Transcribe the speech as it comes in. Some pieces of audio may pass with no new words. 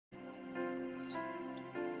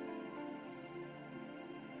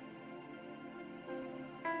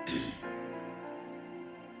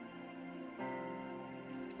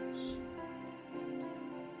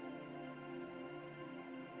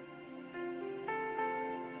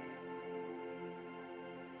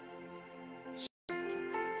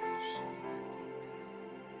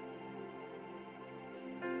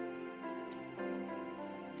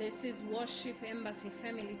This is Worship Embassy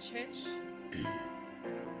Family Church.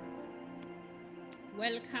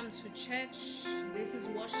 Welcome to church. This is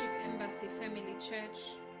Worship Embassy Family Church.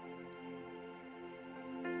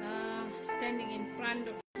 Standing in front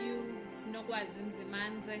of you, it's Nokwazi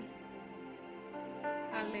Ndzimandze.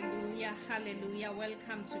 Hallelujah, hallelujah.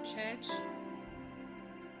 Welcome to church.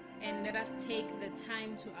 And let us take the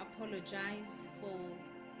time to apologize for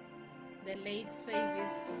the late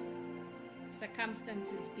service.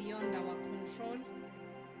 Circumstances beyond our control,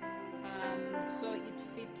 so it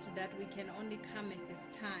fits that we can only come at this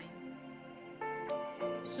time.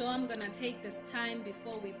 So I'm gonna take this time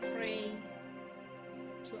before we pray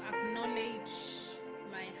to acknowledge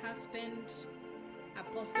my husband,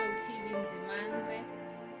 Apostle TV Ndzimandze,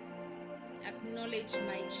 acknowledge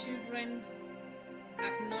my children,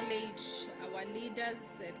 acknowledge our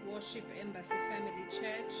leaders at Worship Embassy Family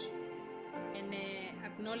Church, and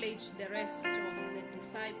acknowledge the rest of the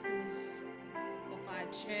disciples of our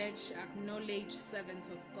church, acknowledge servants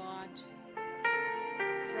of God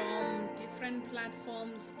from different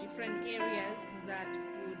platforms, different areas that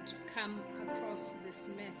would come across this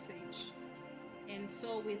message. And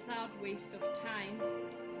so without waste of time,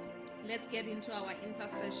 let's get into our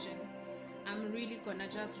intercession. I'm really gonna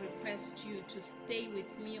just request you to stay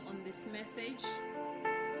with me on this message.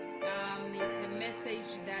 It's a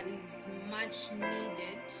message that is much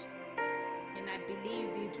needed, and I believe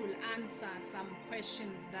it will answer some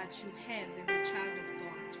questions that you have as a child of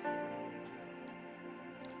God.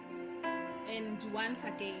 And once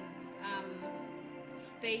again,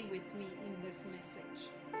 stay with me in this message.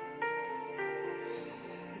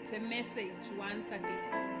 It's a message, once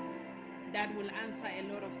again, that will answer a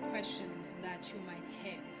lot of questions that you might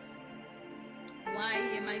have. Why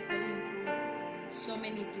am I going through so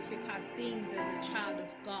many difficult things as a child of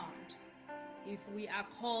God? If we are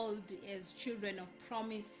called as children of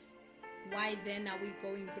promise, why then are we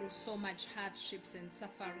going through so much hardships and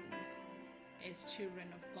sufferings as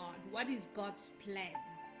children of God? What is God's plan?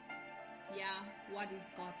 Yeah, what is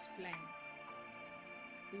God's plan?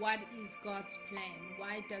 What is God's plan?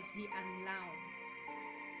 Why does He allow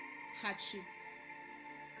hardship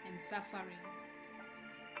and suffering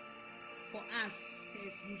for us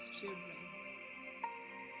as His children?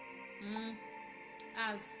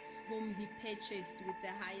 Us whom He purchased with the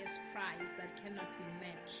highest price that cannot be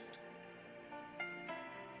matched.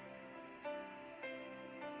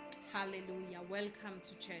 Hallelujah. Welcome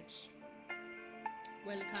to church.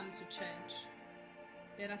 Welcome to church.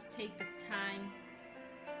 Let us take this time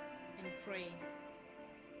and pray.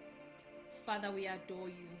 Father, we adore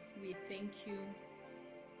you. We thank you.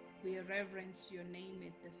 We reverence your name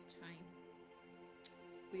at this time.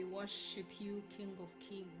 We worship you, King of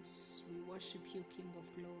Kings. We worship you, King of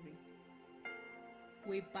Glory.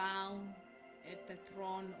 We bow at the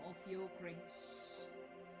throne of your grace.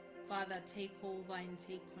 Father, take over and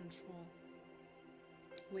take control.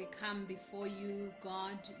 We come before you,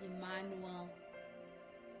 God, Emmanuel.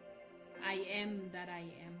 I am that I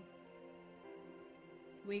am.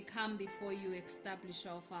 We come before you,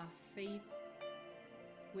 establisher of our faith.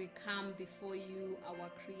 We come before you, our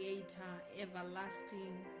Creator,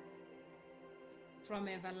 everlasting, from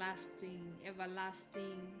everlasting,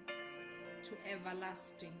 everlasting to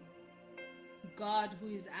everlasting. God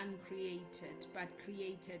who is uncreated, but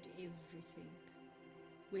created everything.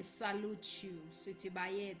 We salute you,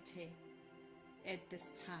 Sitibayete, at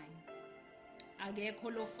this time. Agekho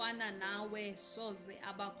lofana nawe soze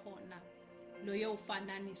abakhona, loyo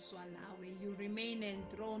ufananiswa nawe. You remain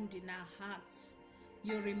enthroned in our hearts.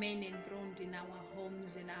 You remain enthroned in our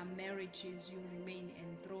homes, in our marriages. You remain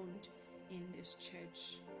enthroned in this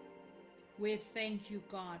church. We thank you,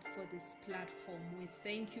 God, for this platform. We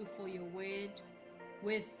thank you for your word.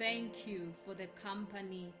 We thank you for the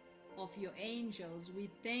company of your angels. We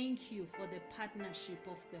thank you for the partnership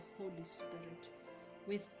of the Holy Spirit.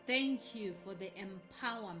 We thank you for the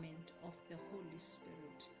empowerment of the Holy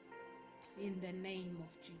Spirit. In the name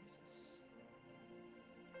of Jesus.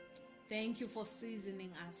 Thank you for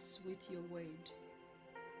seasoning us with your word.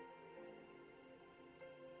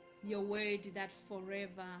 Your word that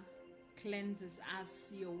forever cleanses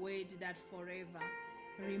us. Your word that forever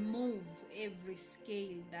removes every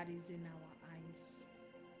scale that is in our eyes.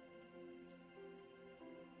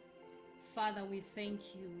 Father, we thank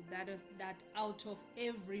you that out of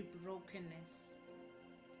every brokenness,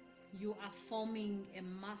 you are forming a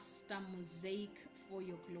master mosaic for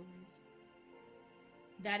your glory.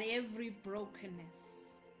 That every brokenness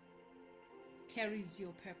carries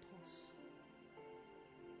your purpose.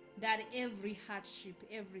 That every hardship,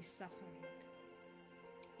 every suffering,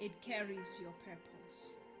 it carries your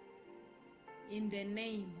purpose. In the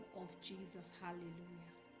name of Jesus, hallelujah.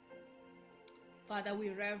 Father, we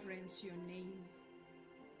reverence your name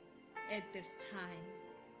at this time.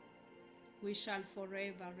 We shall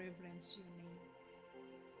forever reverence your name.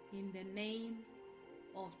 In the name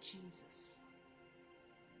of Jesus.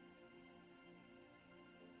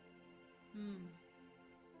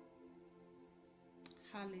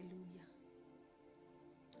 Hallelujah.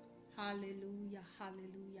 Hallelujah,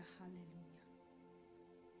 hallelujah, hallelujah.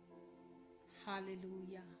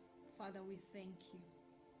 Hallelujah. Father, we thank you.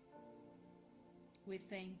 We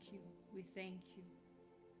thank you. We thank you.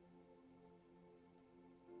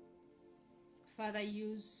 Father,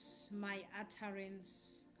 use my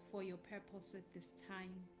utterance for your purpose at this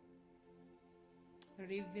time.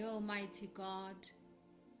 Reveal, mighty God,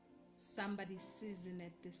 somebody's season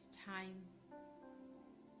at this time.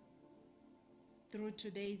 Through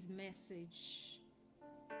today's message.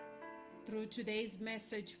 Through today's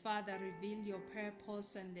message, Father, reveal your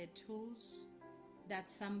purpose and the tools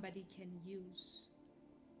that somebody can use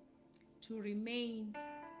to remain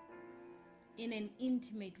in an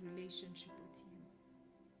intimate relationship with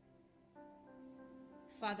you.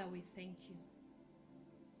 Father, we thank you.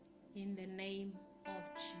 In the name of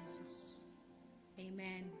Jesus.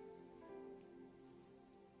 Amen.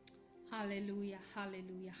 Hallelujah,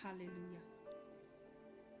 hallelujah, hallelujah.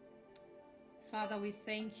 Father, we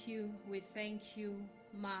thank you. We thank you.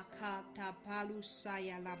 Makata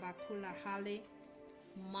palusaya labakula hale.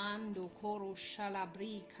 Mando koro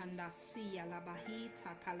shalabri kandasiya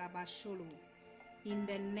labahita kalabashulu. In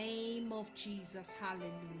the name of Jesus,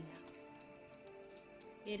 hallelujah.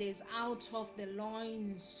 It is out of the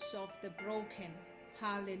loins of the broken,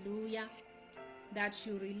 hallelujah, that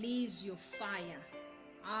you release your fire.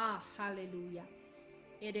 Ah, hallelujah.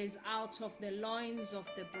 It is out of the loins of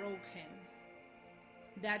the broken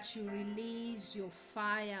that you release your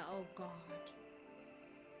fire, oh God.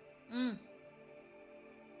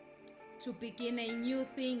 To begin a new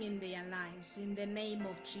thing in their lives, in the name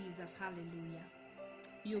of Jesus, hallelujah.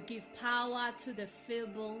 You give power to the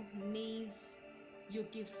feeble knees. You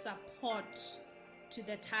give support to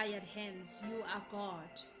the tired hands. You are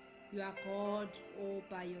God. You are God all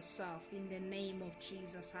by yourself, in the name of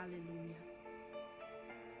Jesus, hallelujah.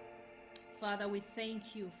 Father, we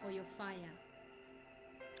thank you for your fire.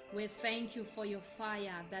 We thank you for your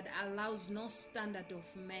fire that allows no standard of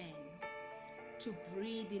man to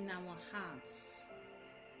breathe in our hearts.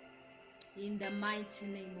 In the mighty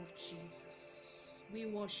name of Jesus, we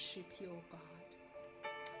worship you, O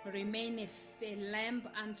God. Remain a lamp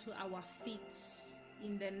unto our feet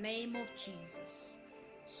in the name of Jesus,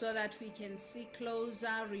 so that we can see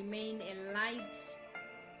closer. Remain a light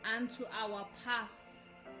unto our path,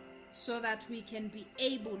 so that we can be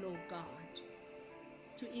able, O God,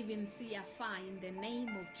 to even see afar in the name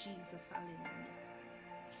of Jesus. Hallelujah.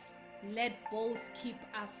 Let both keep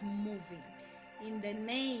us moving in the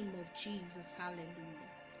name of Jesus. Hallelujah.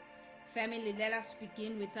 Family, let us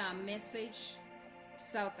begin with our message.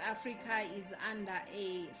 South Africa is under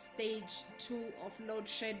a stage 2 of load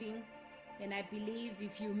shedding, and I believe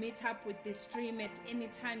if you meet up with the stream at any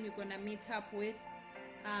time you're gonna meet up with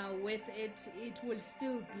it, it will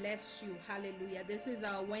still bless you. Hallelujah. This is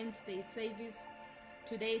our Wednesday service.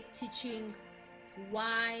 Today's teaching,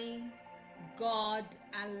 why God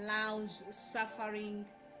allows suffering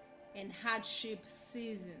and hardship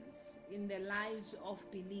seasons in the lives of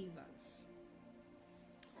believers.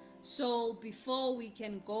 So before we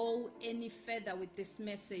can go any further with this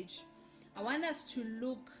message, I want us to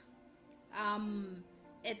look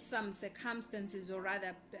at some circumstances, or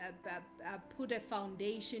rather put a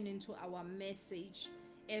foundation into our message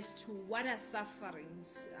as to what are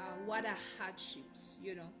sufferings, what are hardships,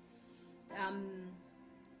 you know.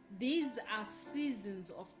 These are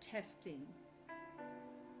seasons of testing.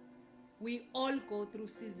 We all go through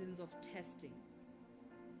seasons of testing.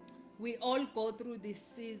 We all go through these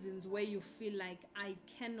seasons where you feel like, I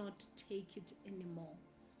cannot take it anymore.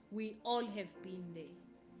 We all have been there.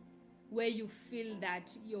 Where you feel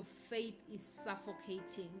that your faith is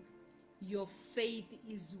suffocating. Your faith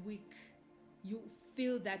is weak. You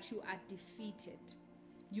feel that you are defeated.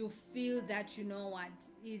 You feel that, you know what,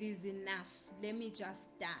 it is enough. Let me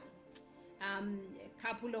just die. A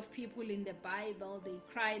couple of people in the Bible, they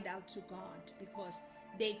cried out to God because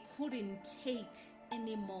they couldn't take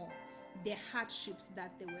anymore the hardships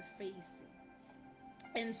that they were facing.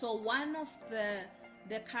 And so one of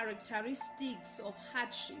the characteristics of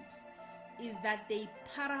hardships is that they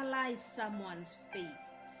paralyze someone's faith.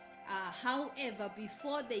 However,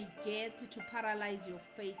 before they get to paralyze your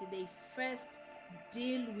faith, they first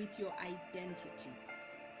deal with your identity.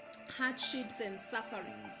 Hardships and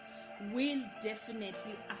sufferings will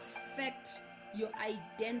definitely affect your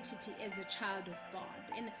identity as a child of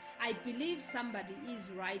God. And I believe somebody is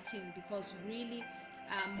writing because really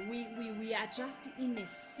we are just in a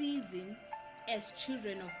season as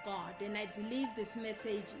children of God, and I believe this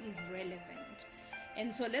message is relevant.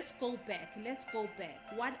 And so let's go back.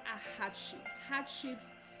 What are hardships? Hardships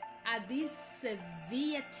are these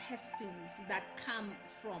severe testings that come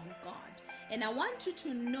from God. And I want you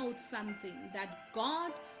to note something, that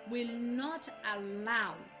God will not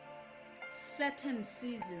allow certain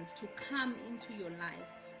seasons to come into your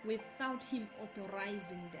life without him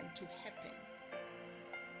authorizing them to happen.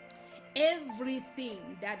 Everything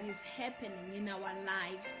that is happening in our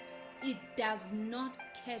lives, it does not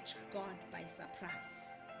catch God by surprise.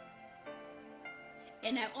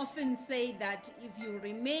 And I often say that if you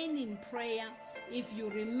remain in prayer, if you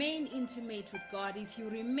remain intimate with God, if you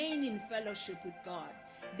remain in fellowship with God,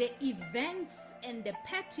 the events and the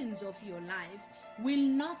patterns of your life will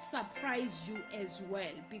not surprise you as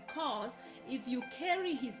well. Because if you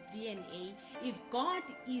carry his DNA, if God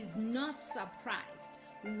is not surprised,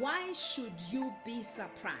 why should you be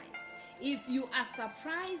surprised? If you are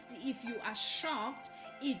surprised, if you are shocked,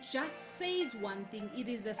 it just says one thing. It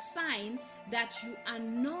is a sign that you are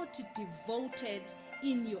not devoted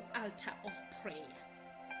in your altar of prayer.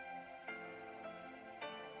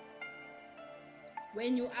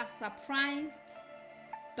 When you are surprised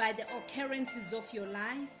by the occurrences of your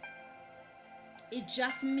life, it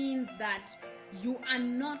just means that you are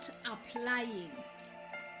not applying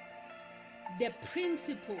the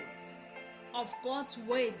principles of God's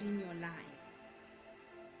word in your life.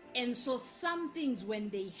 And so some things, when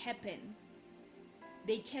they happen,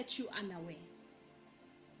 they catch you unaware.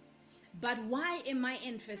 But why am I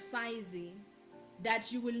emphasizing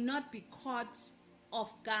that you will not be caught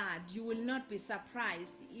off guard? You will not be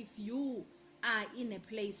surprised if you are in a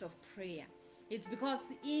place of prayer. It's because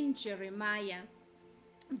in Jeremiah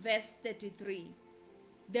verse 33,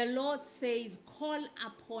 the Lord says, call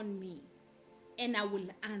upon me and I will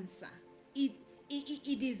answer. It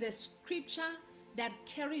is a scripture that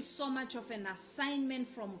carries so much of an assignment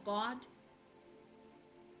from God,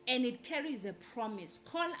 and it carries a promise.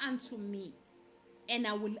 Call unto me and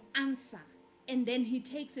I will answer. And then he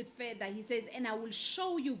takes it further. He says, and I will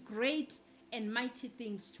show you great and mighty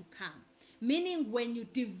things to come. Meaning, when you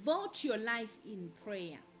devote your life in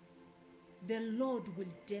prayer, the Lord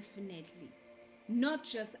will definitely not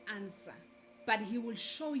just answer, but he will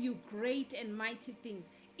show you great and mighty things,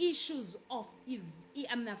 issues of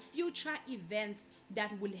future events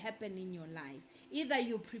that will happen in your life. Either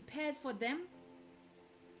you prepare for them,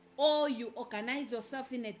 or you organize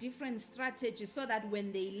yourself in a different strategy so that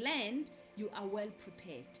when they land, you are well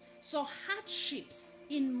prepared. So hardships,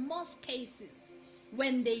 in most cases,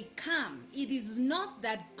 when they come, it is not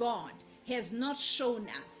that God has not shown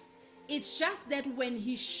us. It's just that when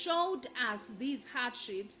he showed us these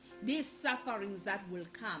hardships, these sufferings that will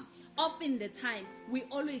come, often the time we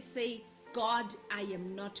always say, God, I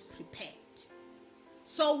am not prepared.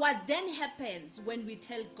 So what then happens when we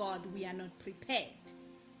tell God we are not prepared?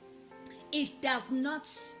 It does not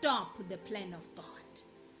stop the plan of God.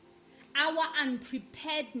 Our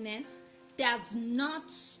unpreparedness does not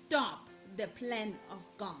stop the plan of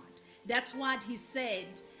God. That's what he said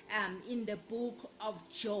in the book of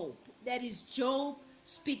Job. That is Job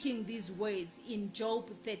speaking these words in Job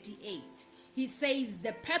 38. He says,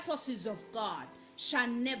 the purposes of God shall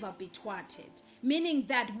never be thwarted. Meaning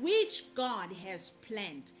that which God has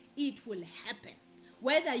planned, it will happen.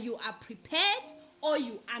 Whether you are prepared or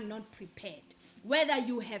you are not prepared. Whether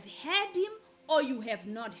you have heard him or you have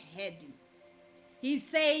not heard him. He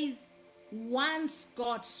says, once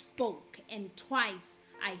God spoke and twice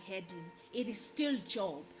I heard him. It is still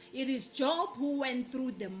Job. It is Job who went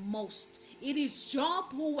through the most. It is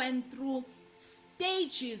Job who went through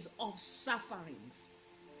stages of sufferings.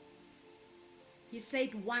 He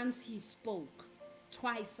said once he spoke,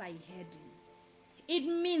 twice I heard him. It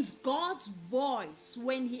means God's voice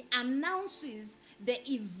when he announces the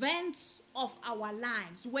events of our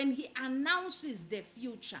lives, when he announces the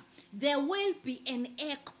future, there will be an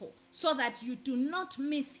echo so that you do not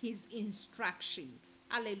miss his instructions.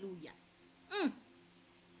 Hallelujah.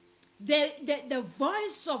 The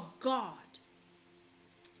voice of God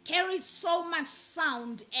carries so much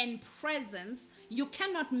sound and presence, you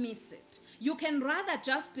cannot miss it. You can rather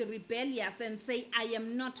just be rebellious and say, I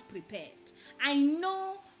am not prepared. I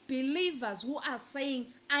know believers who are saying,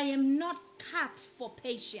 I am not cut for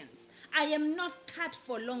patience. I am not cut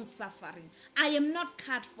for long suffering. I am not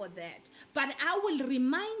cut for that. But I will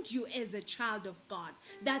remind you as a child of God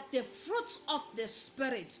that the fruits of the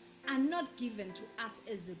Spirit are not given to us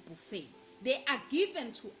as a buffet. They are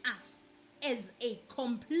given to us as a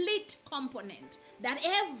complete component that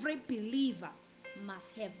every believer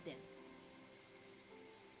must have them.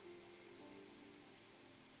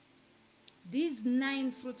 These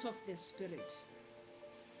 9 fruits of the Spirit,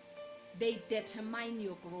 they determine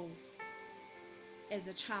your growth as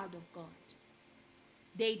a child of God.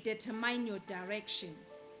 They determine your direction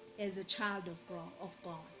as a child of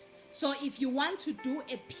God. So if you want to do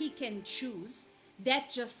a pick and choose, that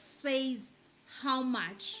just says how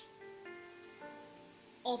much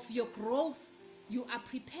of your growth you are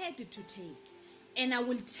prepared to take. And I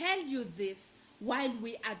will tell you this while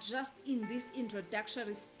we are just in this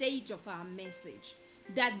introductory stage of our message,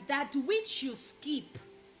 that which you skip,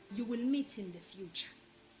 you will meet in the future.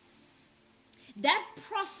 That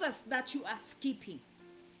process that you are skipping,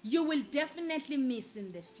 you will definitely miss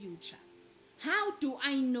in the future. How do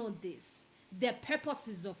I know this? The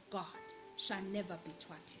purposes of God shall never be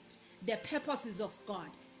thwarted. The purposes of God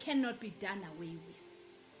cannot be done away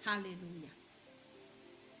with. Hallelujah.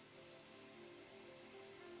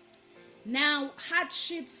 Now,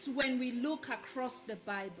 hardships, when we look across the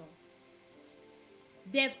Bible,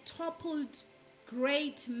 they've toppled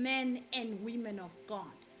great men and women of God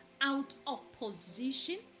out of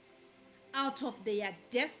position, out of their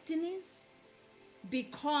destinies,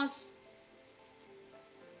 because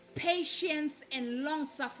patience and long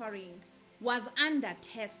suffering was under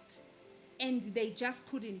test and they just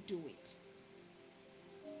couldn't do it.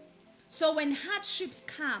 So when hardships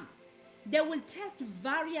come, they will test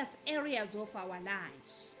various areas of our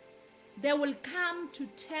lives. They will come to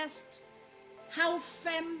test how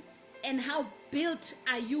firm and how built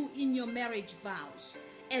are you in your marriage vows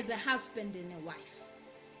as a husband and a wife.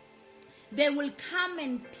 They will come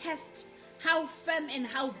and test how firm and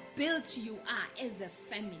how built you are as a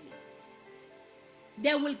family.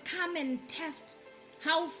 They will come and test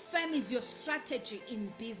how firm is your strategy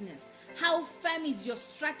in business. How firm is your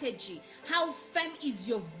strategy? How firm is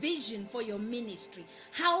your vision for your ministry?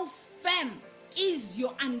 How firm is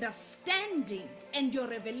your understanding and your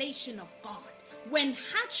revelation of God? When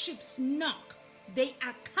hardships knock, they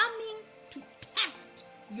are coming to test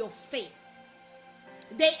your faith.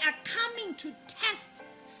 They are coming to test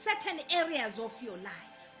certain areas of your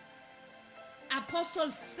life.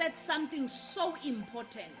 Apostle said something so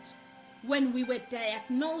important when we were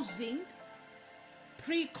diagnosing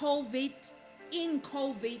pre-COVID, in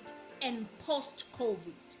COVID, and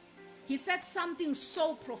post-COVID. He said something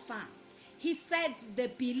so profound. He said the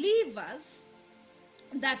believers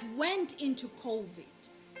that went into COVID,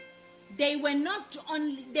 they were not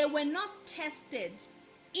tested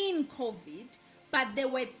in COVID, but they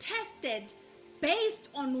were tested based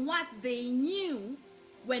on what they knew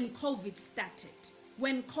when COVID started,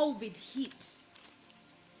 when COVID hit.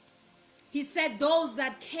 He said those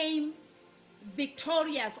that came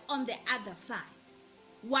victorious on the other side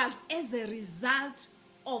was as a result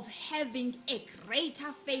of having a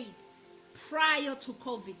greater faith prior to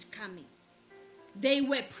COVID coming. They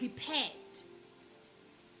were prepared.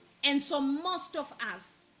 And so most of us,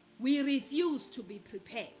 we refuse to be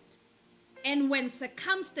prepared. And when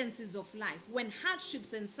circumstances of life, when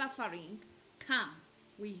hardships and suffering come,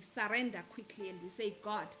 we surrender quickly and we say,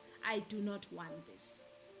 God, I do not want this.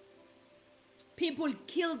 People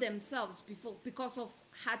kill themselves because of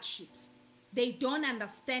hardships. They don't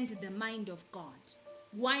understand the mind of God.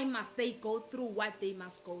 Why must they go through what they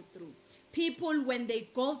must go through? People, when they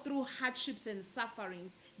go through hardships and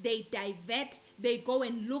sufferings, they divert, they go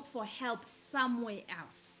and look for help somewhere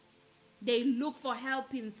else. They look for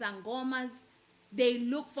help in sangomas. They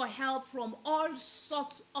look for help from all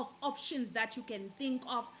sorts of options that you can think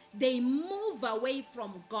of. They move away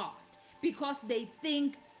from God because they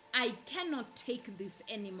think, I cannot take this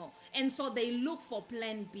anymore. And so they look for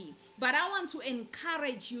plan B. But I want to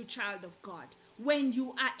encourage you, child of God, when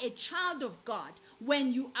you are a child of God,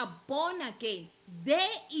 when you are born again, there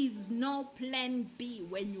is no plan B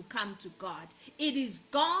when you come to God. It is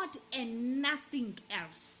God and nothing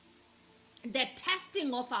else. The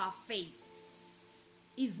testing of our faith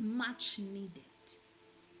is much needed.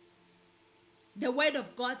 The word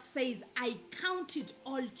of God says, I count it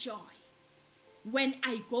all joy when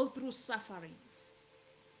I go through sufferings.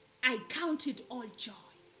 I count it all joy.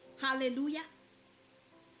 Hallelujah.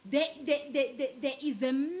 There is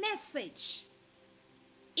a message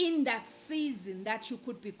in that season that you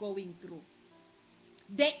could be going through.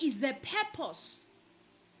 There is a purpose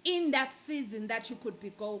in that season that you could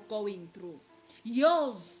be going through.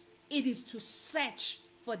 Yours, it is to search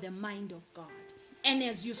for the mind of God. And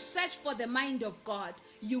as you search for the mind of God,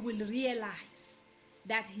 you will realize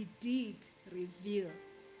that He did reveal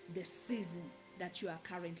the season that you are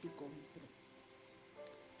currently going through.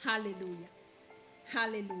 Hallelujah.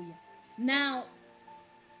 Hallelujah. Now,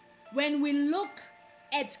 when we look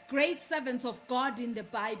at great servants of God in the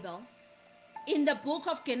Bible, in the book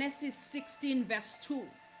of Genesis 16 verse 2,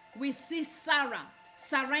 we see Sarah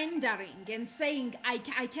surrendering and saying, I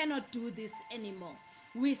cannot do this anymore.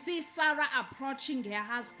 We see Sarah approaching her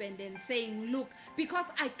husband and saying, look, because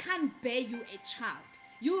I can't bear you a child,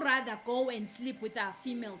 you rather go and sleep with our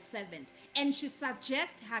female servant. And she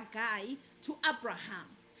suggests Haggai to Abraham.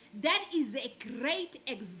 That is a great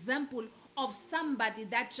example of somebody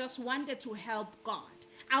that just wanted to help God.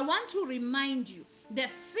 I want to remind you, the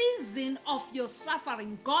season of your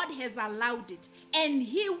suffering, God has allowed it, and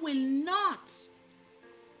He will not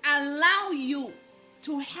allow you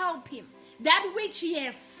to help Him. That which He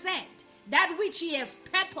has said, that which He has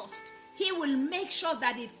purposed, He will make sure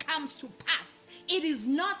that it comes to pass. It is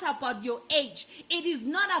not about your age. It is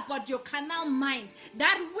not about your carnal mind.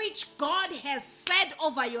 That which God has said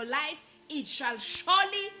over your life, it shall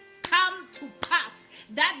surely come to pass.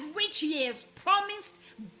 That which He has promised,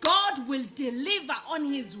 God will deliver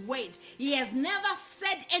on His word. He has never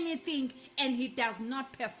said anything and He does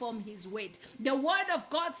not perform His word. The word of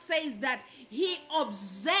God says that He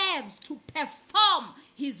observes to perform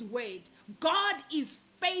His word. God is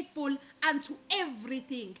faithful unto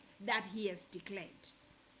everything that He has declared.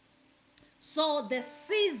 So the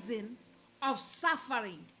season of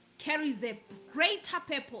suffering carries a greater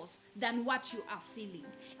purpose than what you are feeling.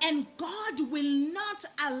 And God will not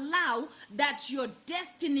allow that your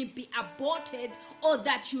destiny be aborted or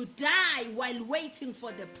that you die while waiting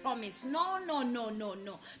for the promise. No, no, no, no,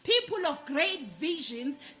 no. People of great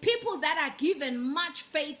visions, people that are given much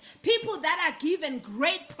faith, people that are given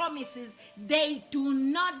great promises, they do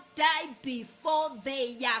not die before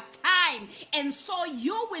their time. And so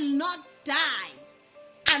you will not die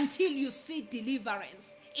until you see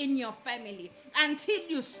deliverance in your family, until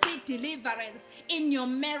you see deliverance in your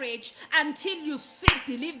marriage, until you see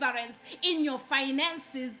deliverance in your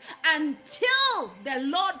finances, until the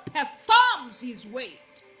Lord performs His word.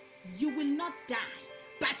 You will not die,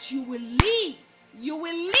 but you will live. You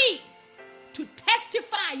will live to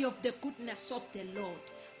testify of the goodness of the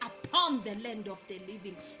Lord upon the land of the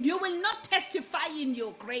living. You will not testify in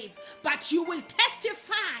your grave, but you will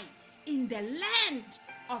testify in the land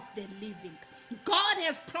of the living. God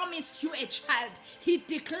has promised you a child. He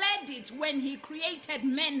declared it when He created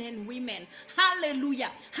men and women. Hallelujah.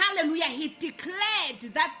 Hallelujah. He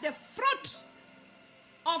declared that the fruit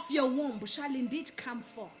of your womb shall indeed come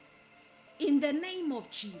forth in the name of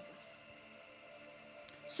Jesus.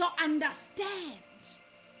 So understand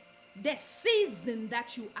the season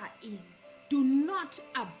that you are in. Do not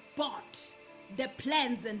abort the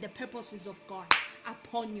plans and the purposes of God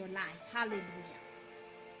upon your life. Hallelujah.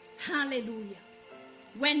 Hallelujah.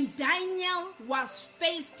 When Daniel was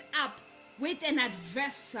faced up with an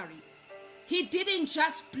adversary, he didn't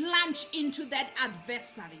just plunge into that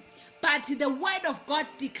adversary, but the word of God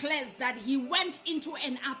declares that he went into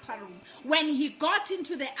an upper room. When he got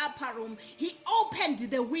into the upper room, he opened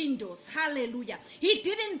the windows. Hallelujah. He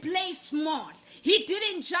didn't play small. He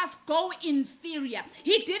didn't just go inferior.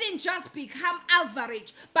 He didn't just become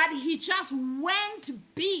average, but he just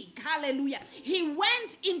went big. Hallelujah. He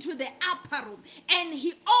went into the upper room and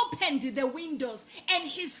he opened the windows and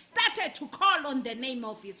he started to call on the name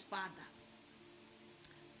of his Father.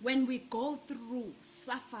 When we go through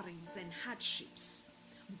sufferings and hardships,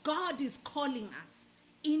 God is calling us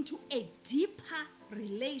into a deeper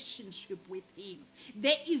relationship with Him.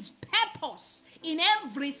 There is purpose in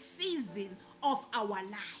every season of our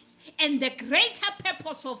lives. And the greater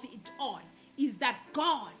purpose of it all is that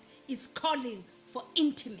God is calling for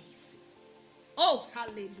intimacy. Oh,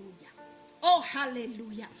 hallelujah. Oh,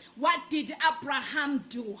 hallelujah. What did Abraham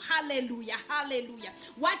do? Hallelujah, hallelujah.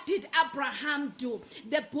 What did Abraham do?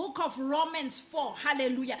 The book of Romans 4,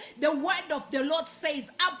 hallelujah. The word of the Lord says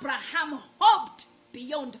Abraham hoped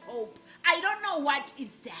beyond hope. I don't know what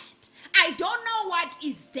is that. I don't know what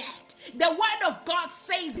is that. The word of God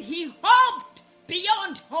says he hoped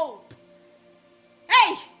beyond hope.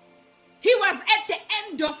 Hey, he was at the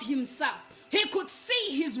end of himself. He could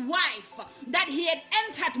see his wife, that he had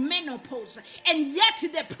entered menopause, and yet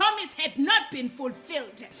the promise had not been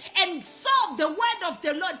fulfilled. And so the word of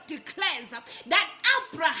the Lord declares that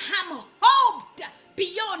Abraham hoped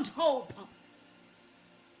beyond hope.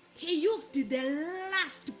 He used the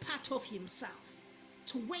last part of himself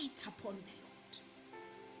to wait upon the Lord.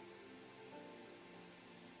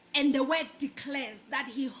 And the word declares that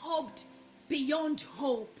he hoped beyond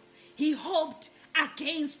hope. He hoped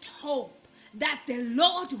against hope, that the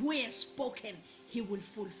Lord who has spoken, he will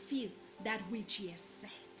fulfill that which he has said.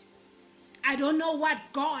 I don't know what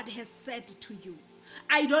God has said to you.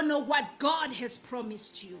 I don't know what God has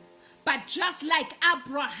promised you. But just like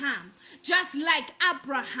Abraham, just like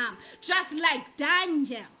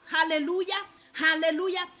Daniel, hallelujah,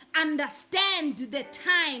 hallelujah, understand the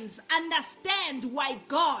times, understand why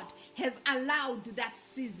God has allowed that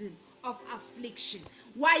season of affliction,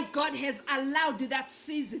 why God has allowed that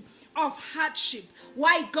season of hardship,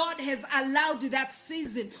 why God has allowed that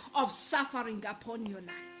season of suffering upon your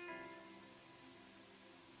life.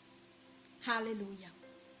 Hallelujah.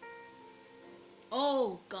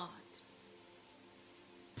 Oh God.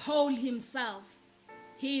 Paul himself,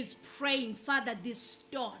 he is praying, Father, this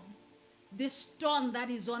stone that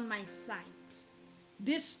is on my side,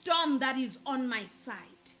 this stone that is on my side,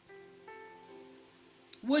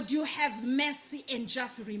 would you have mercy and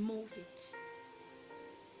just remove it?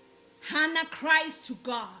 Hannah cries to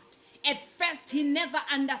God. At first, he never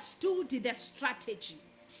understood the strategy.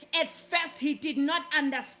 At first, he did not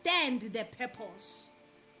understand the purpose.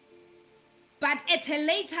 But at a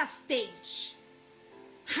later stage,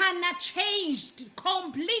 Hannah changed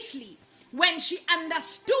completely when she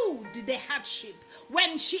understood the hardship,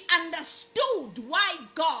 when she understood why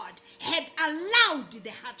God had allowed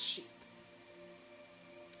the hardship.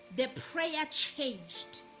 The prayer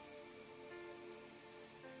changed.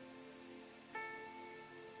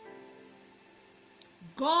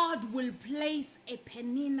 God will place a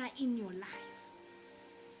Peninnah in your life.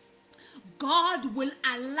 God will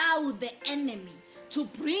allow the enemy to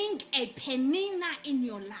bring a Peninnah in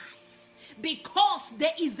your life, because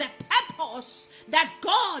there is a purpose that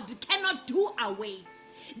God cannot do away.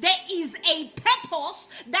 There is a purpose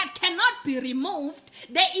that cannot be removed.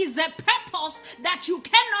 There is a purpose that you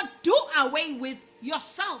cannot do away with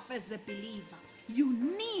yourself as a believer. You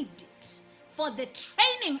need it for the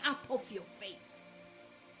training up of your faith.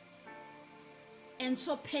 And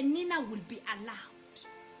so Peninnah will be allowed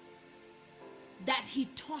that he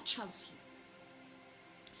tortures you.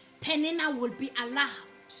 Peninnah will be allowed.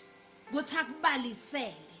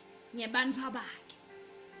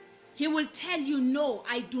 He will tell you, no,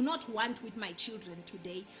 I do not want with my children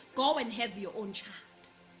today. Go and have your own child.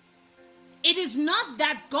 It is not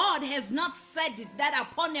that God has not said it, that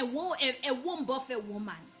upon a womb of a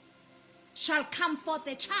woman shall come forth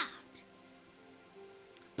a child.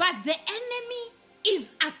 But the enemy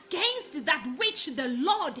is against that which the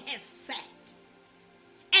Lord has said.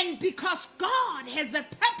 And because God has a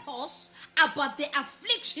purpose about the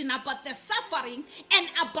affliction, about the suffering, and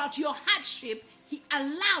about your hardship, he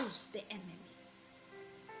allows the enemy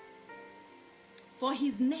for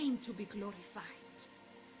his name to be glorified.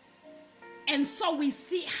 And so we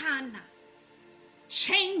see Hannah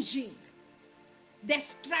changing the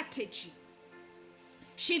strategy.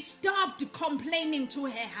 She stopped complaining to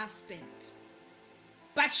her husband,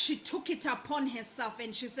 but she took it upon herself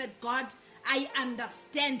and she said, God, I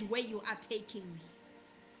understand where you are taking me.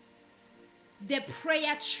 The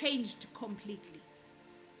prayer changed completely.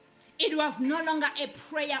 It was no longer a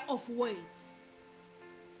prayer of words.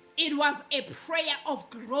 It was a prayer of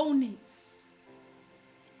groanings.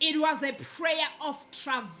 It was a prayer of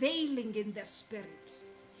travailing in the spirit.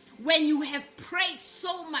 When you have prayed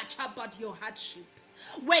so much about your hardship,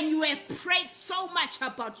 when you have prayed so much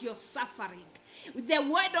about your suffering, the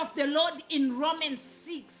word of the Lord in Romans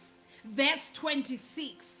 6, verse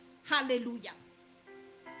 26, hallelujah,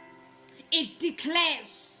 it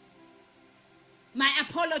declares, my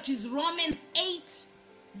apologies, Romans 8,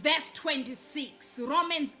 verse 26,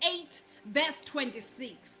 Romans 8, verse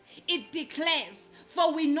 26, it declares,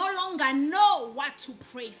 for we no longer know what to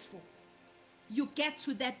pray for. You get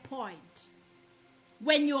to that point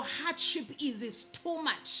when your hardship is too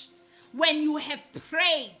much, when you have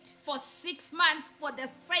prayed for 6 months for the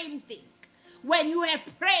same thing, when you have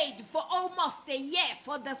prayed for almost a year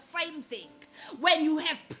for the same thing, when you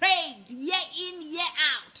have prayed year in, year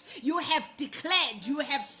out, you have declared, you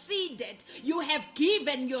have seeded, you have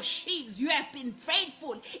given your sheaves, you have been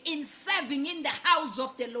faithful in serving in the house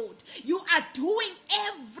of the Lord, you are doing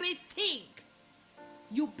everything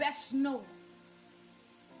you best know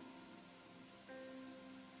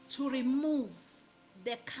to remove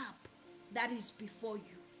the cup that is before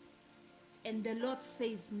you. And the Lord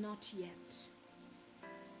says, not yet.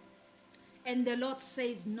 And the Lord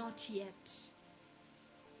says, not yet.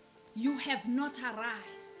 You have not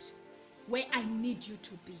arrived where I need you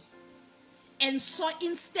to be. And so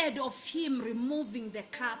instead of him removing the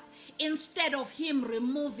cup, instead of him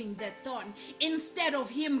removing the thorn, instead of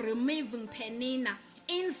him removing Peninnah,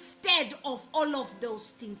 instead of all of those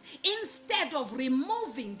things, instead of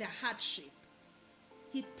removing the hardship,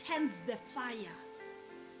 he turns the fire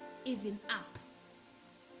even up.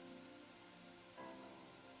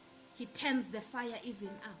 He turns the fire even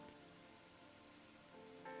up.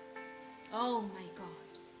 Oh my God.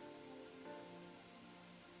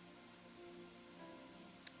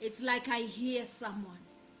 It's like I hear someone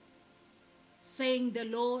saying, the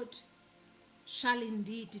Lord shall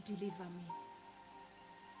indeed deliver me.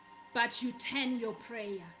 But you turn your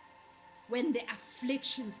prayer when the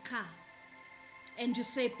afflictions come and you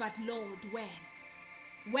say, but Lord, when?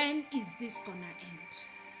 When is this gonna end?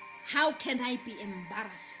 How can I be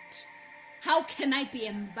embarrassed? How can I be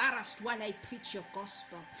embarrassed while I preach your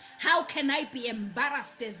gospel? How can I be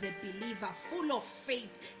embarrassed as a believer, full of faith,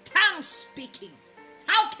 tongue speaking?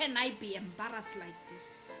 How can I be embarrassed like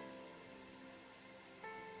this?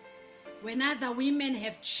 When other women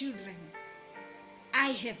have children, I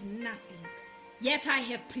have nothing. Yet I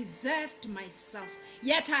have preserved myself.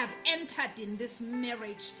 Yet I have entered in this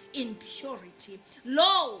marriage in purity.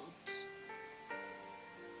 Lord,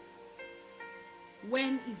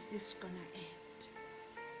 when is this gonna end?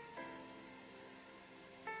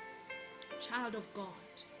 Child of God,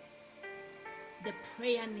 the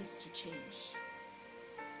prayer needs to change.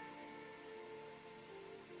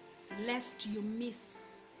 Lest you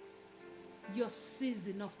miss your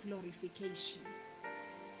season of glorification.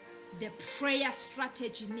 The prayer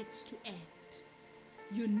strategy needs to end.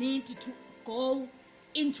 You need to go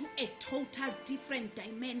into a total different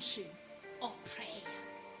dimension of prayer,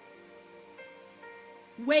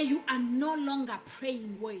 where you are no longer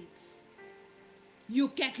praying words. You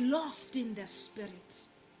get lost in the spirit,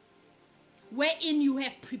 wherein you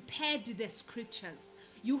have prepared the scriptures.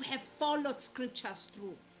 You have followed scriptures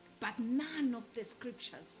through, but none of the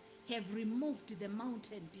scriptures have removed the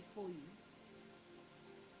mountain before you.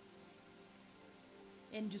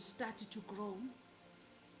 And you started to groan,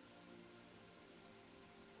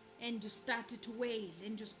 and you started to wail,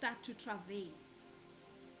 and you start to travail.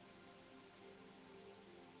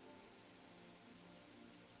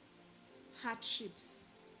 Hardships,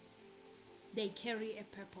 they carry a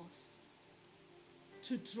purpose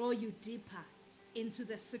to draw you deeper into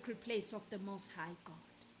the secret place of the Most High God.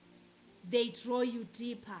 They draw you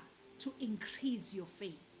deeper to increase your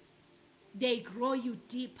faith. They grow you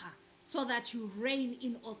deeper so that you reign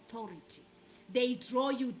in authority. They draw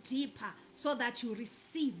you deeper so that you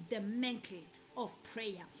receive the mantle of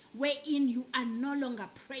prayer, wherein you are no longer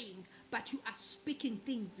praying, but you are speaking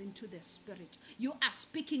things into the spirit. You are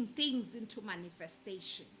speaking things into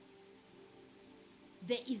manifestation.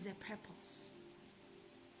 There is a purpose.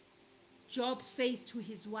 Job says to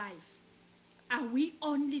his wife, are we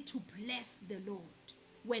only to bless the Lord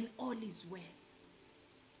when all is well?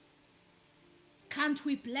 Can't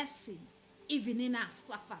we bless him even in our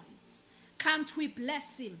sufferings? Can't we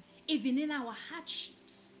bless him even in our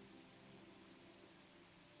hardships?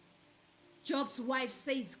 Job's wife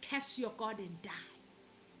says, curse your God and die.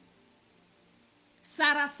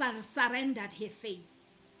 Sarah surrendered her faith.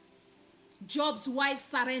 Job's wife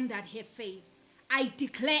surrendered her faith. I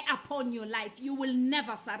declare upon your life, you will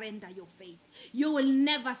never surrender your faith. You will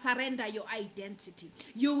never surrender your identity.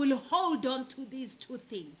 You will hold on to these two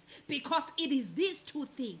things, because it is these two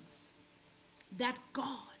things that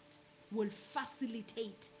God will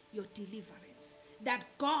facilitate your deliverance, that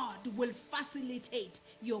God will facilitate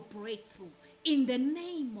your breakthrough in the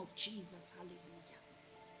name of Jesus. Hallelujah.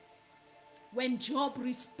 When Job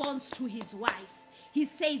responds to his wife, he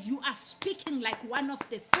says, you are speaking like one of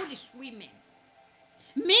the foolish women.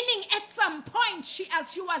 Meaning at some point she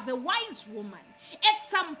was a wise woman. At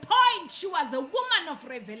some point she was a woman of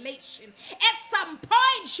revelation. At some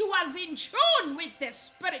point she was in tune with the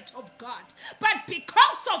Spirit of God. But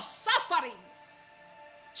because of sufferings,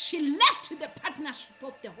 she left the partnership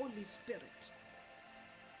of the Holy Spirit.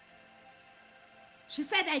 She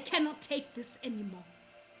said, I cannot take this anymore.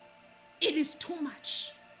 It is too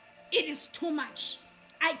much. It is too much.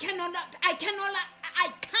 I can't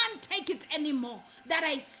take it anymore that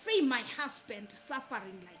I see my husband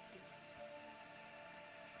suffering like this.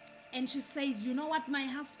 And she says, you know what, my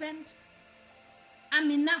husband?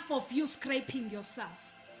 I'm enough of you scraping yourself.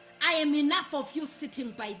 I am enough of you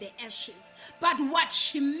sitting by the ashes. But what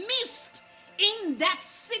she missed in that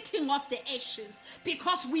sitting of the ashes,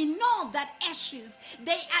 because we know that ashes,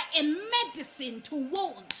 they are a medicine to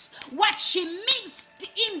wounds. What she missed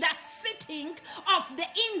in that sitting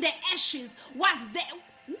in the ashes was the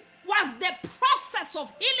process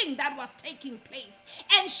of healing that was taking place.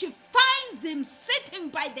 And she finds him sitting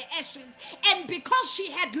by the ashes, and because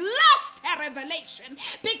she had lost her revelation,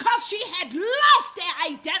 because she had lost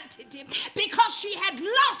her identity, because she had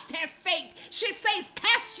lost her faith, she says,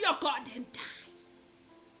 curse your God and die.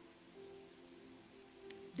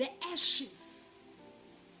 The ashes,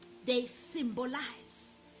 they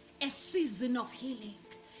symbolize a season of healing.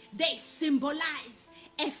 They symbolize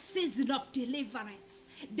a season of deliverance.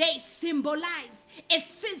 They symbolize a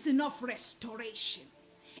season of restoration.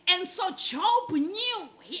 And so Job knew,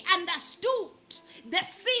 he understood the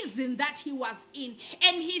season that he was in.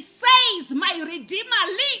 And he says, my Redeemer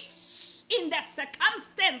lives in the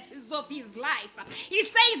circumstances of his life. He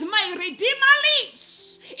says, my Redeemer lives.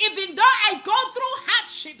 Even though I go through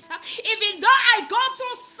hardships, even though I go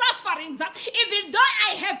through sufferings, even though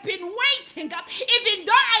I have been waiting, even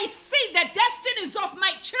though I see the destinies of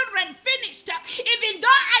my children finished, even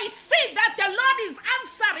though I see that the Lord is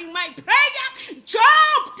answering my prayer,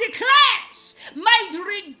 Job declares, my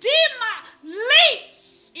Redeemer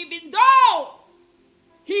lives, even though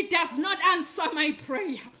he does not answer my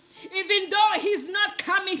prayer. Even though he's not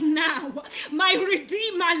coming now, my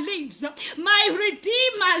Redeemer lives. My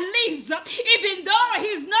Redeemer lives. Even though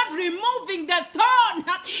he's not removing the thorn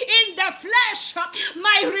in the flesh,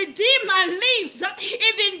 my Redeemer lives.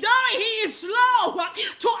 Even though he is slow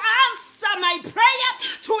to answer my prayer,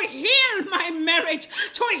 to heal my marriage,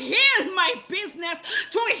 to heal my business,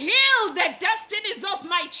 to heal the destinies of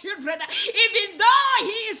my children, even though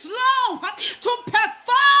he is slow to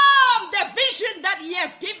perform the vision that he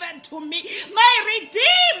has given to me, my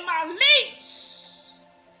Redeemer lives.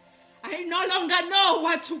 I no longer know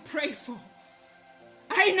what to pray for.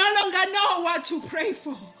 I no longer know what to pray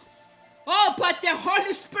for. Oh, but the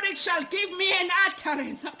Holy Spirit shall give me an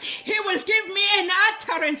utterance. He will give me an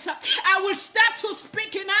utterance. I will start to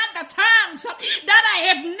speak in other tongues that I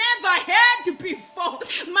have never heard before.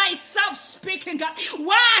 Myself speaking.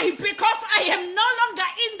 Why? Because I am no longer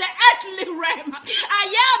in the earthly realm. I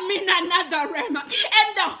am in another realm.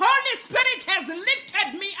 And the Holy Spirit has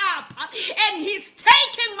lifted me up. And He's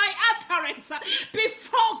taking my utterance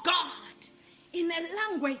before God in a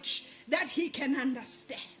language that He can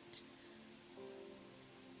understand.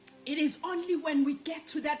 It is only when we get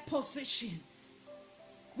to that position,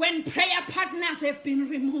 when prayer partners have been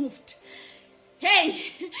removed.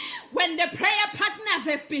 Hey, when the prayer partners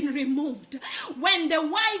have been removed, when the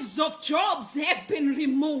wives of Job have been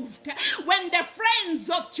removed, when the friends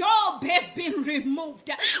of Job have been removed,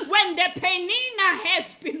 when the Penina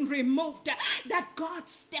has been removed, that God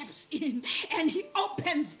steps in and He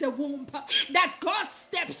opens the womb, that God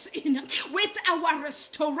steps in with our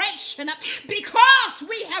restoration, because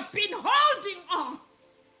we have been holding on.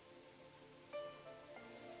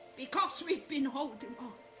 Because we've been holding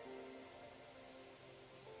on.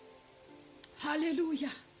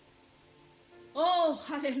 Hallelujah. Oh,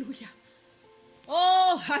 hallelujah.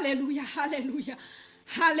 Oh, hallelujah, hallelujah,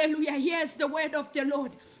 hallelujah. Here's the word of the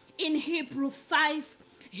Lord in Hebrews 5,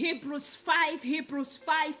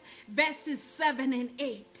 verses 7 and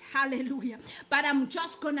 8. Hallelujah. But I'm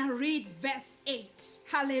just going to read verse 8.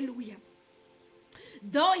 Hallelujah.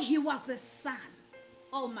 Though he was a son,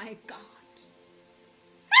 oh my God.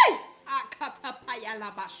 Hey!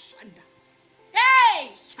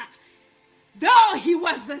 Hey! Though he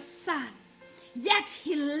was a son, yet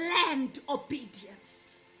he learned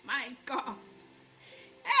obedience. My God.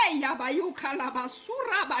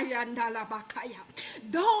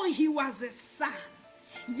 Though he was a son,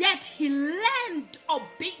 yet he learned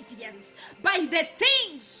obedience by the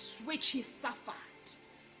things which he suffered.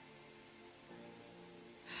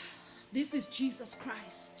 This is Jesus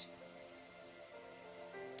Christ.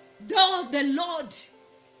 Though the Lord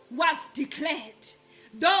was declared,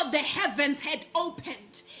 though the heavens had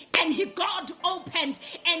opened, and God opened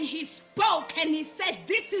and He spoke and He said,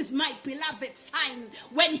 this is my beloved son,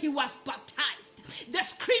 when He was baptized. The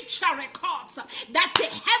scripture records that the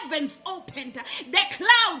heavens opened, the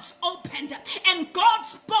clouds opened, and God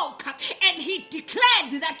spoke and He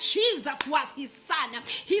declared that Jesus was His son.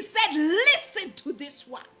 He said, listen to this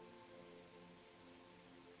one.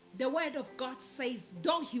 The word of God says,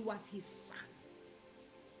 though he was His son,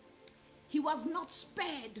 he was not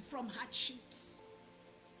spared from hardships.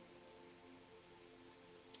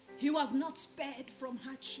 He was not spared from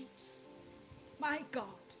hardships. My God.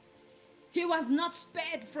 He was not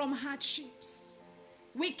spared from hardships.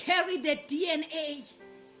 We carry the DNA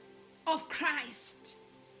of Christ.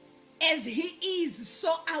 As He is,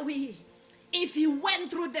 so are we. If He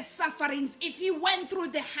went through the sufferings, if He went through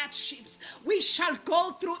the hardships, we shall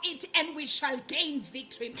go through it and we shall gain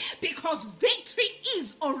victory, because victory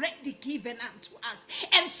is already given unto us.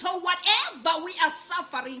 And so whatever we are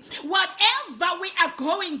suffering, whatever we are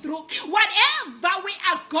going through,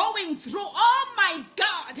 oh my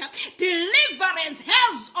God, deliverance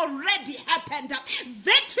has already happened.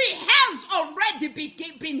 Victory has already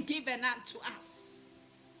been given unto us.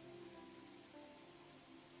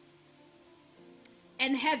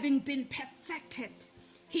 And having been perfected,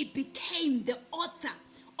 he became the author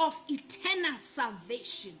of eternal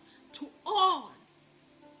salvation to all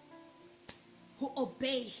who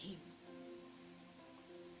obey him.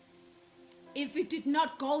 If he did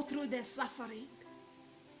not go through the suffering,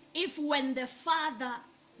 if when the Father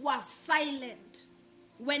was silent,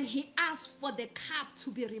 when he asked for the cup to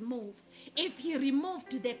be removed, if he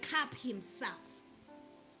removed the cup himself,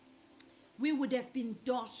 we would have been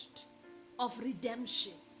dodged of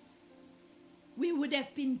redemption. We would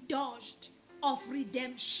have been dodged of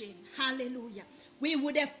redemption. Hallelujah. We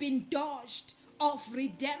would have been dodged of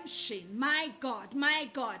redemption. My God,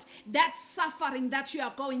 that suffering that you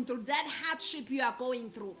are going through, that hardship you are going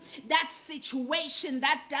through, that situation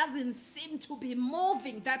that doesn't seem to be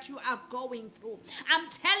moving that you are going through. I'm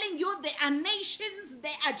telling you, there are nations,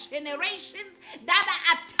 there are generations that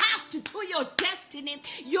are attached to your destiny.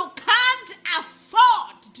 You can't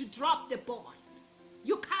afford to drop the ball.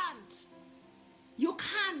 You can't. You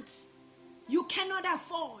can't. You cannot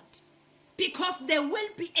afford. Because there will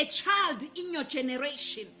be a child in your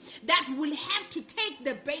generation that will have to take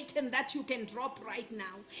the baton that you can drop right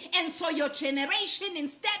now. And so your generation,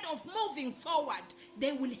 instead of moving forward,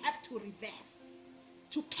 they will have to reverse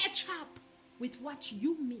to catch up with what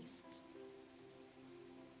you missed.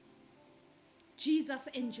 Jesus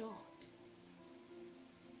endured.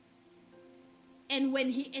 And when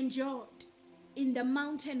he endured in the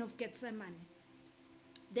mountain of Gethsemane,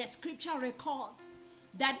 the scripture records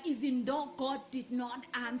that even though God did not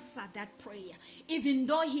answer that prayer, even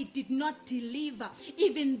though he did not deliver,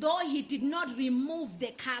 even though he did not remove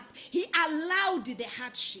the cup, he allowed the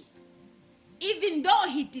hardship. Even though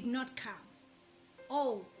he did not come,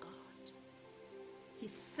 oh God, he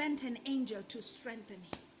sent an angel to strengthen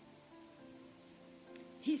him.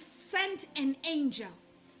 He sent an angel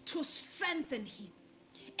to strengthen him.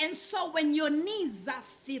 And so when your knees are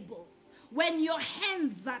feeble, when your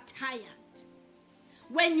hands are tired,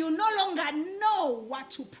 when you no longer know what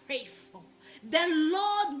to pray for, the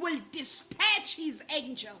Lord will dispatch his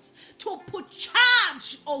angels to put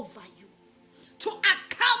charge over you, to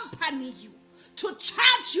accompany you, to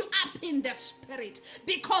charge you up in the spirit,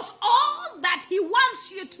 because all that he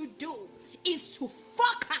wants you to do is to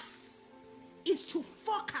focus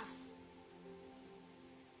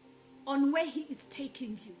on where he is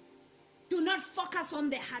taking you. Do not focus on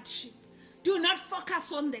the hardship. Do not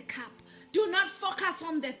focus on the cup. Do not focus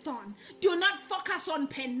on the thorn. Do not focus on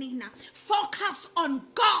Penina. Focus on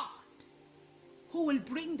God, who will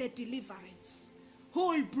bring the deliverance, who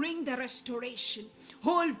will bring the restoration,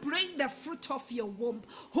 who will bring the fruit of your womb,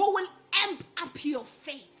 who will amp up your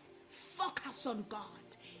faith. Focus on God.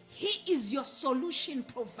 He is your solution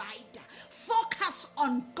provider. Focus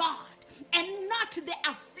on God and not the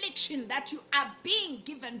affliction that you are being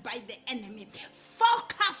given by the enemy.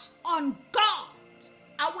 Focus on God.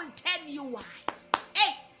 I will tell you why.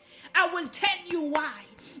 Hey, I will tell you why.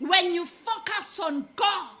 When you focus on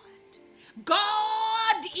God,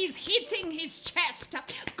 God is hitting his chest.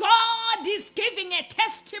 God is giving a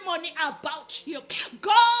testimony about you.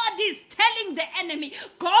 God is telling the enemy,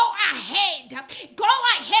 go ahead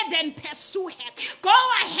and pursue him. Go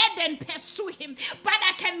ahead and pursue him. But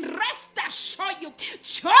I can rest assured you,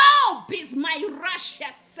 Job is my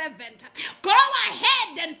righteous servant. Go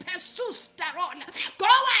ahead and pursue Staron. Go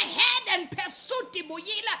ahead and pursue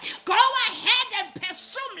Tibuyila. Go ahead and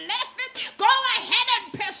pursue Mlefit. Go ahead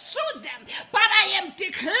and pursue them. But I am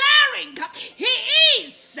declaring he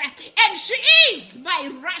is and she is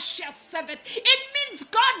my righteous servant. It means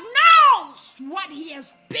God knows what he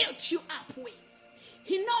has built you up with.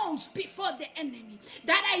 He knows before the enemy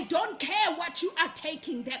that I don't care what you are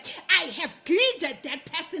taking there. I have greeted that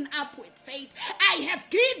person up with faith. I have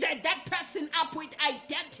greeted that person up with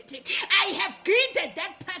identity. I have greeted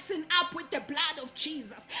that person up with the blood of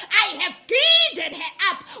Jesus. I have greeted her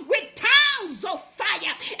up with tongues of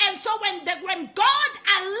fire. And so when God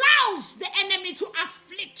allows the enemy to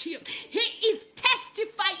afflict you, he is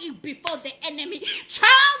testifying before the enemy.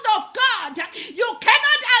 Child of God, you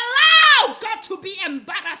cannot allow God to be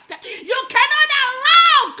embarrassed. You cannot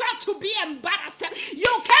allow God to be embarrassed.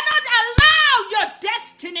 You cannot allow your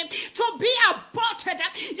destiny to be aborted.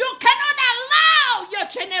 You cannot allow your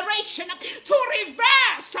generation to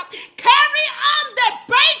reverse. Carry on the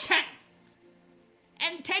baton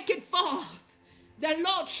and take it forth. The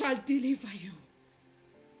Lord shall deliver you.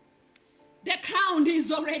 The crown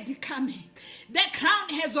is already coming. The crown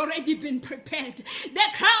has already been prepared. The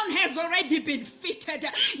crown has already been fitted.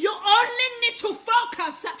 You only need to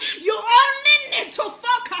focus. You only need to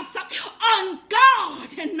focus on God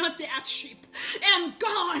and not the hardship. And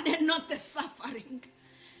God and not the suffering.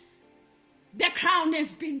 The crown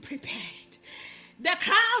prepared. The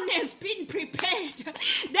crown has been prepared.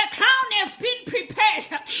 The crown has been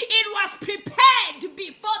prepared. It was prepared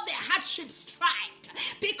before the hardship struck,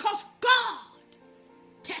 because God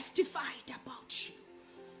testified about you.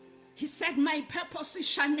 He said, my purposes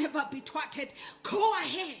shall never be thwarted. Go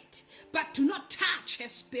ahead, but do not touch her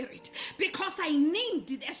spirit, because I need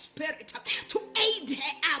the spirit to aid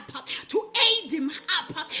her up, to aid him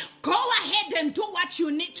up. Go ahead and do what you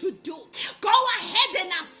need to do. Go ahead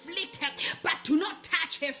and afflict her, but do not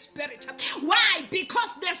touch her spirit. Why?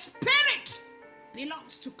 Because the spirit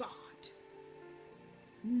belongs to God.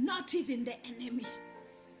 Not even the enemy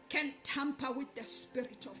can tamper with the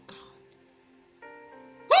spirit of God.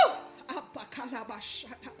 Woo!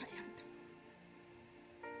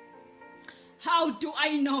 How do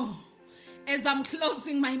I know, as I'm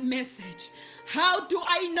closing my message, how do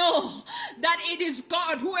I know that it is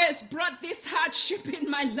God who has brought this hardship in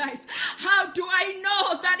my life? How do I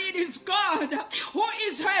know that it is God who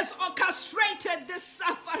has orchestrated this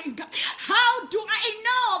suffering? How do I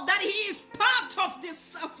know that He is part of this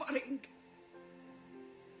suffering?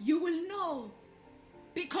 You will know,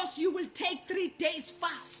 because you will take 3 days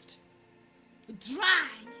fast, dry.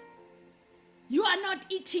 You are not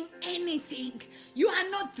eating anything. You are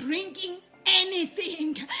not drinking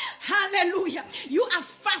anything. Hallelujah. You are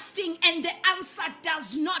fasting and the answer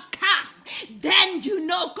does not come. Then you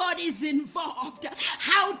know God is involved.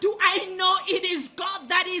 How do I know it is God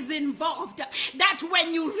that is involved? That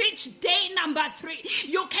when you reach day number 3,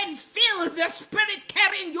 you can feel the Spirit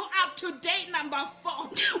carrying you up to day number 4.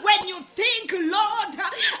 When you think, Lord,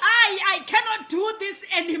 I cannot do this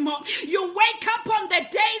anymore. You wake up on the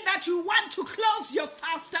day that you want to close your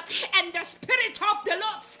fast, and the Spirit of the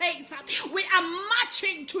Lord says, we are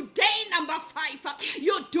marching to day number 5.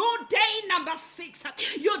 You do day number 6.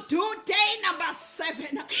 You do day number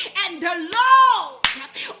 7. And the Lord,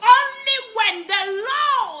 only when the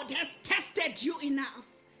Lord has tested you enough,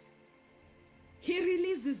 He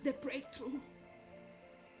releases the breakthrough.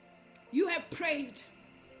 You have prayed.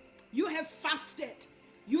 You have fasted.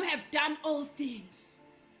 You have done all things.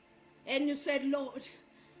 And you said, Lord,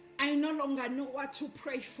 I no longer know what to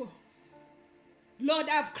pray for. Lord,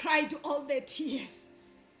 I've cried all the tears.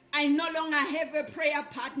 I no longer have a prayer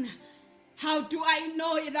partner. How do I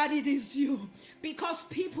know that it is you? Because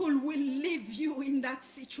people will leave you in that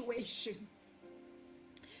situation.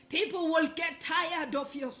 People will get tired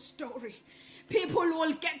of your story. People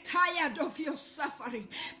will get tired of your suffering.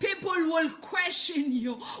 People will question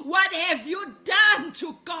you. What have you done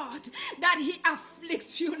to God that He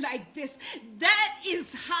afflicts you like this? That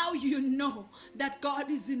is how you know that God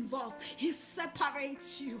is involved. He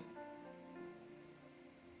separates you.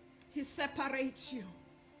 He separates you.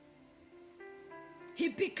 He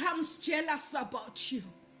becomes jealous about you.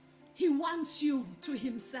 He wants you to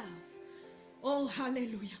Himself. Oh,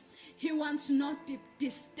 hallelujah. He wants not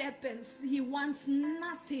disturbance. He wants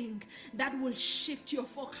nothing that will shift your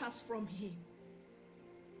focus from Him.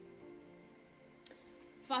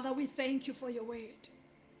 Father, we thank you for your word.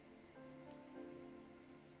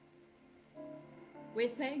 We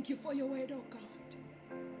thank you for your word, oh God.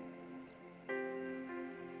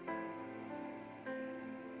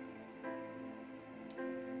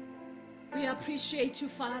 We appreciate you,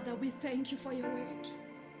 Father. We thank you for your word.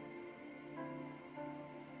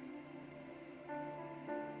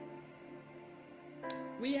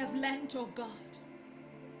 We have learned, oh God,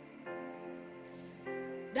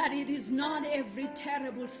 that it is not every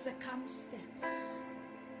terrible circumstance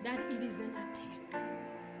that it is an attack.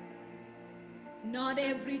 Not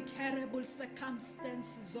every terrible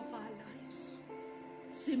circumstances of our lives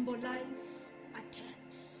symbolize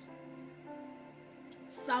attacks.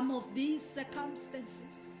 Some of these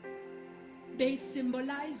circumstances, they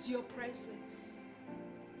symbolize your presence.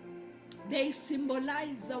 They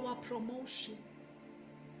symbolize our promotion.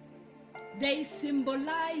 They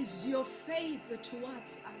symbolize your faith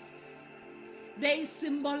towards us. They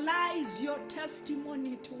symbolize your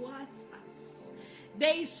testimony towards us.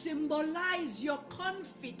 They symbolize your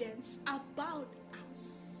confidence about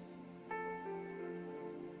us.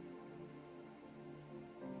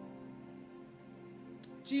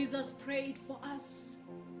 Jesus prayed for us.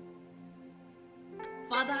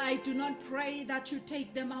 Father, I do not pray that you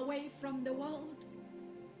take them away from the world.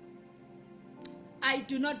 I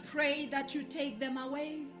do not pray that you take them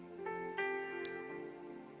away.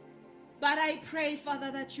 But I pray,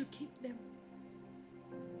 Father, that you keep them.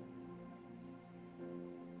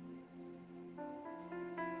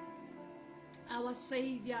 Our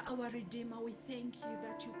Savior, our Redeemer, we thank you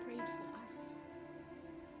that you prayed for us.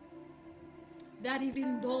 That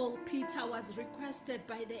even though Peter was requested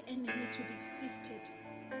by the enemy to be sifted,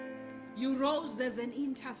 You rose as an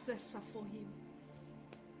intercessor for him.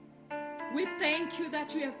 We thank you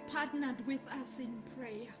that you have partnered with us in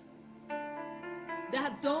prayer.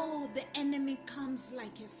 That though the enemy comes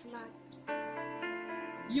like a flood,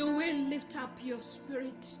 you will lift up your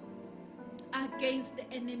spirit against the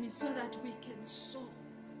enemy so that we can soar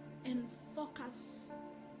and focus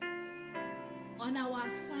on our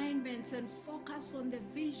assignments and focus on the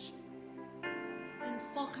vision and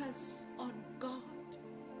focus on God.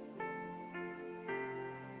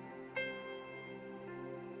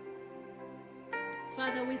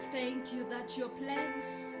 Father, we thank you that your plans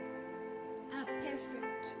are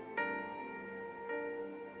perfect.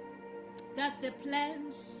 That the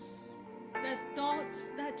plans, the thoughts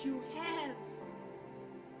that you have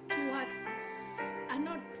towards us are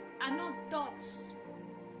not thoughts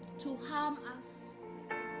to harm us,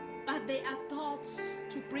 but they are thoughts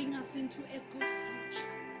to bring us into a good future.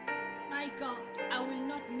 My God, I will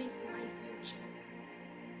not miss my future.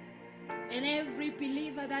 And every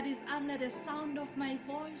believer that is under the sound of my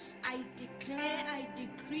voice, I declare, I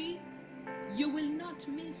decree, you will not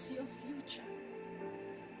miss your future.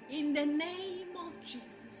 In the name of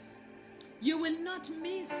Jesus, you will not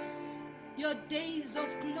miss your days of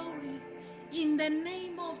glory. In the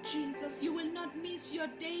name of Jesus, you will not miss your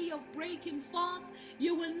day of breaking forth.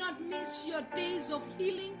 You will not miss your days of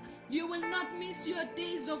healing. You will not miss your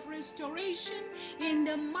days of restoration. In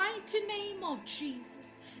the mighty name of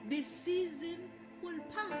Jesus, this season will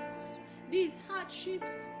pass. These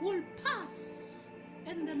hardships will pass.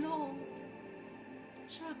 And the Lord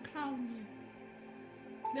shall crown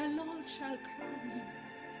you. The Lord shall crown you.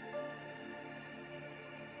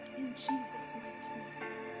 In Jesus' mighty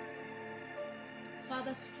name.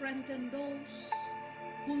 Father, strengthen those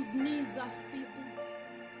whose knees are feeble.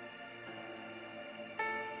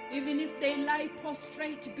 Even if they lie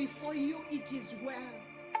prostrate before you, it is well.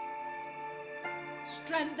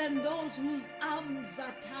 Strengthen those whose arms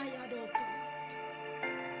are tired, oh God.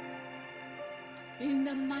 In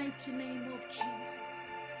the mighty name of Jesus.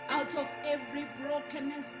 Out of every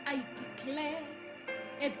brokenness, I declare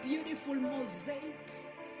a beautiful mosaic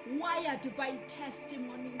wired by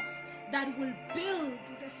testimonies that will build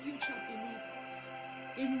the future believers.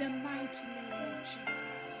 In the mighty name of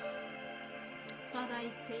Jesus. Father,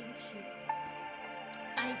 I thank you.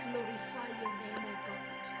 I glorify your name, oh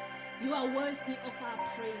God. You are worthy of our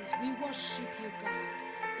praise. We worship you,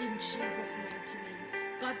 God, in Jesus' mighty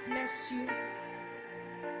name. God bless you.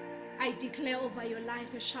 I declare over your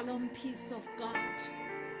life a shalom peace of God.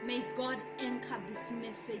 May God anchor this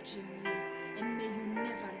message in you, and may you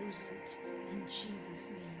never